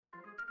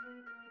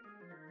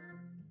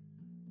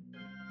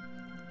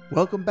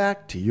Welcome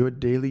back to Your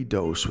Daily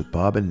Dose with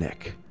Bob and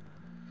Nick.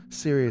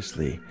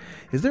 Seriously,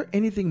 is there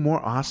anything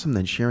more awesome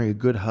than sharing a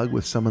good hug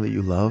with someone that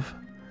you love?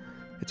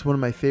 It's one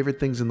of my favorite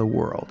things in the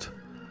world.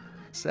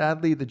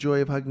 Sadly, the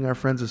joy of hugging our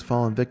friends has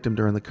fallen victim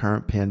during the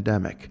current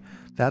pandemic.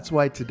 That's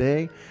why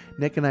today,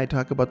 Nick and I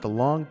talk about the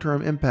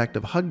long-term impact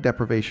of hug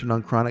deprivation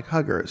on chronic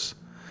huggers.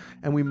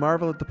 And we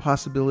marvel at the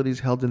possibilities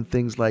held in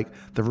things like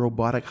the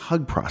robotic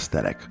hug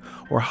prosthetic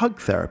or hug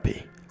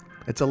therapy.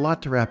 It's a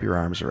lot to wrap your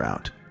arms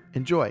around.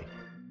 Enjoy.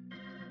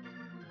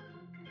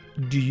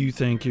 Do you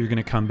think you're going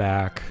to come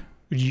back?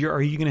 Are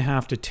you going to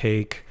have to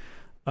take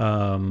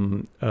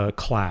a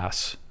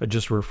class,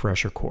 just a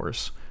refresher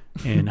course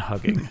in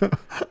hugging?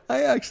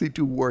 I actually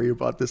do worry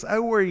about this. I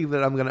worry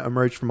that I'm going to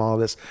emerge from all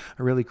of this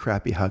a really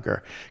crappy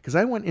hugger. Because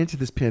I went into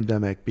this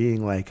pandemic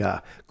being like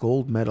a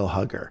gold medal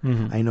hugger.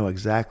 Mm-hmm. I know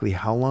exactly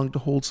how long to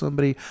hold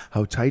somebody,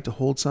 how tight to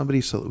hold somebody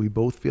so that we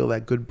both feel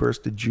that good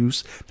burst of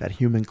juice, that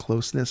human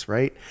closeness,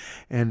 right?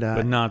 And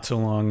but not so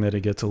long that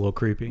it gets a little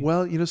creepy.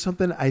 Well, you know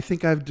something? I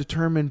think I've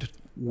determined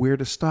where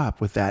to stop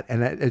with that.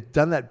 And I've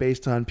done that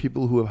based on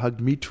people who have hugged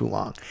me too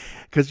long.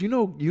 Because you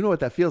know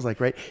what that feels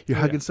like, right? You're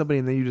hugging somebody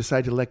and then you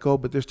decide to let go,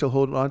 but they're still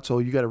holding on. So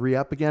you got to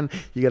re-up again.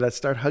 You got to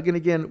start hugging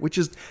again, which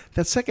is,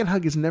 that second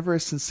hug is never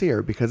as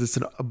sincere because it's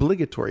an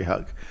obligatory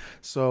hug.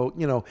 So,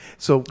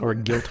 or a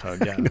guilt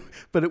hug, yeah.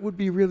 But it would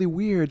be really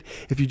weird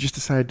if you just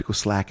decided to go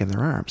slack in their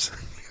arms.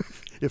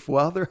 If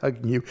while they're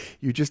hugging you,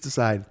 you just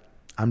decide,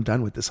 I'm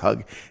done with this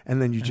hug.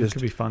 And then you just it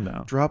could be fun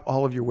now. Drop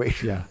all of your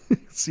weight. Yeah.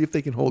 See if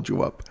they can hold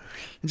you up.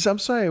 And just, I'm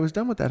sorry, I was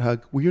done with that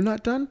hug. Were you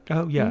not done?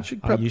 Oh, yeah.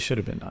 You should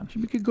have been done.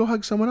 You could go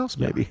hug someone else,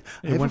 maybe.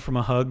 It went from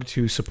a hug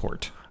to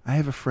support. I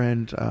have a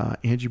friend,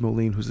 Angie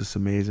Moline, who's this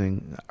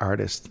amazing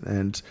artist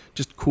and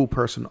just cool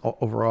person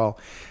overall.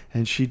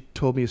 And she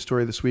told me a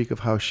story this week of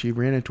how she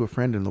ran into a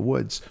friend in the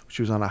woods.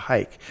 She was on a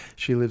hike.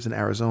 She lives in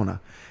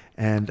Arizona.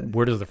 And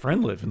where does the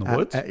friend live? In the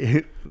woods?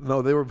 No,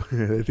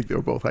 I think they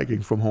were both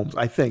hiking from homes.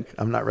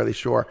 I'm not really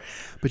sure.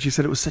 But she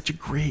said it was such a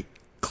great,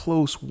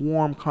 close,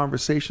 warm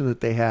conversation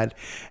that they had.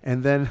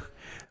 And then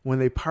when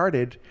they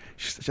parted,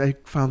 I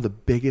found the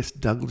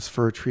biggest Douglas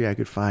fir tree I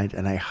could find,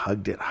 and I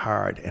hugged it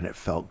hard, and it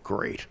felt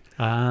great.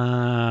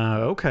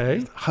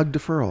 Okay. Hug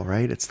deferral,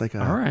 right? It's like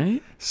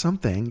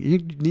something you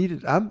need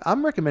it.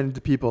 I'm recommending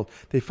to people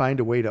they find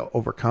a way to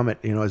overcome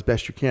it, as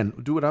best you can.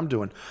 Do what I'm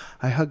doing.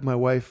 I hug my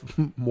wife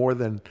more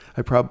than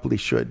I probably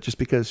should, just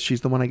because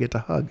she's the one I get to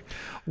hug.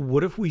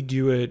 What if we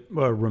do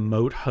a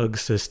remote hug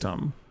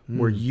system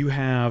where you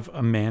have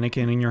a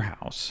mannequin in your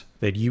house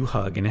that you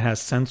hug and it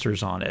has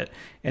sensors on it,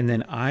 and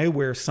then I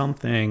wear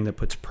something that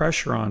puts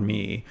pressure on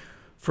me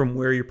from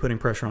where you're putting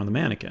pressure on the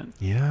mannequin.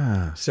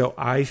 Yeah. So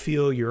I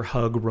feel your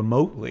hug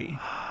remotely.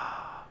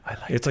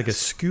 It's like a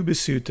scuba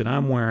suit that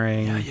I'm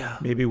wearing,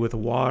 maybe with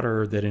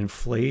water that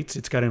inflates.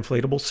 It's got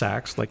inflatable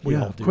sacks like we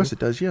all do. Of course it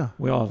does, yeah.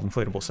 We all have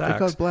inflatable sacks. They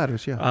call it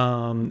bladders,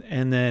 yeah.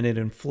 And then it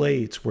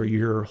inflates where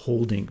you're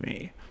holding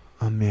me.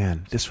 Oh,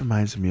 man. This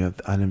reminds me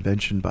of an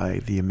invention by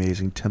the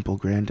amazing Temple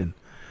Grandin.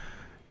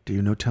 Do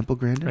you know Temple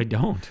Grandin? I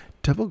don't.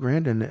 Temple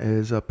Grandin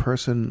is a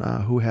person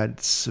who had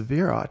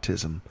severe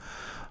autism,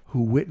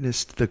 who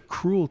witnessed the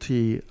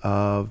cruelty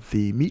of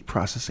the meat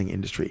processing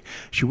industry.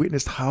 She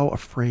witnessed how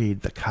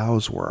afraid the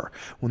cows were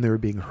when they were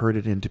being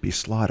herded in to be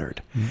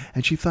slaughtered.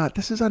 And she thought,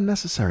 this is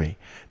unnecessary,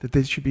 that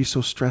they should be so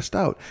stressed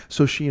out.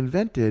 So she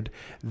invented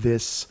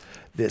this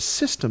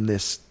system,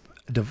 this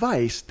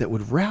device that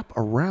would wrap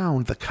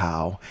around the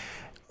cow,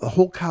 the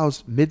whole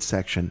cow's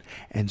midsection,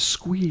 and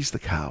squeeze the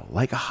cow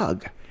like a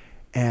hug,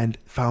 and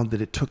found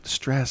that it took the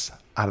stress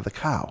out of the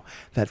cow,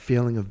 that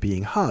feeling of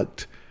being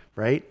hugged,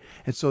 right?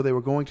 And so they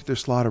were going to their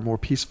slaughter more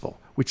peaceful,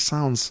 which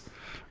sounds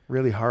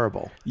really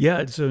horrible.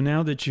 Yeah, so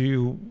now that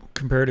you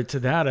compared it to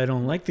that, I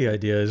don't like the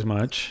idea as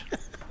much.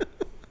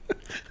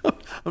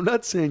 I'm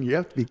not saying you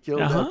have to be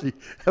killed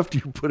after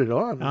you put it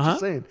on. I'm just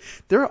saying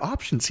there are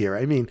options here.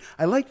 I mean,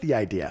 I like the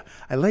idea.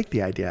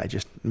 It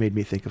just made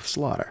me think of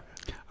slaughter.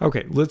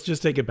 Okay, let's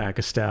just take it back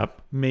a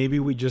step. Maybe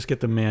we just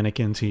get the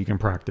mannequin so you can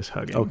practice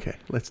hugging. Okay,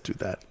 let's do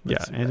that.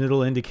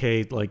 It'll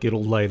indicate, like,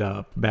 it'll light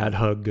up. Bad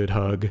hug, good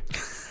hug.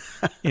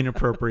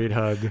 Inappropriate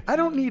hug. I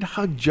don't need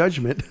hug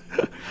judgment.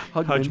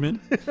 Hugment.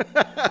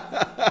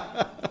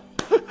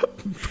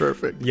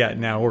 Perfect. Yeah,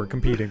 now we're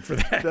competing for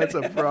that. That's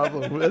a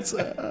problem.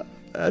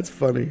 That's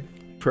funny.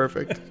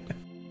 Perfect.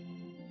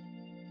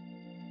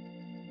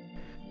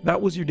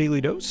 That was your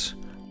Daily Dose.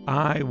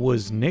 I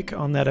was Nick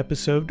on that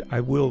episode.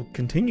 I will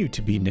continue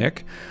to be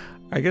Nick.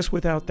 I guess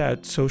without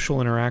that social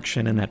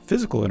interaction and that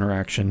physical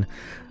interaction,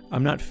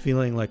 I'm not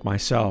feeling like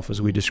myself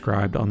as we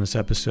described on this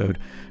episode.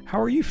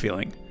 How are you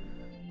feeling?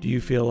 Do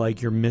you feel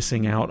like you're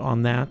missing out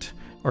on that?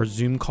 Are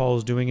Zoom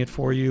calls doing it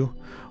for you?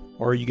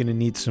 Or are you going to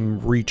need some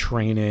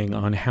retraining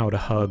on how to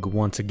hug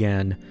once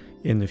again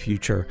in the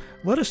future?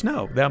 Let us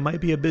know. That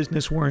might be a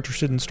business we're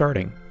interested in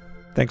starting.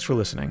 Thanks for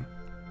listening.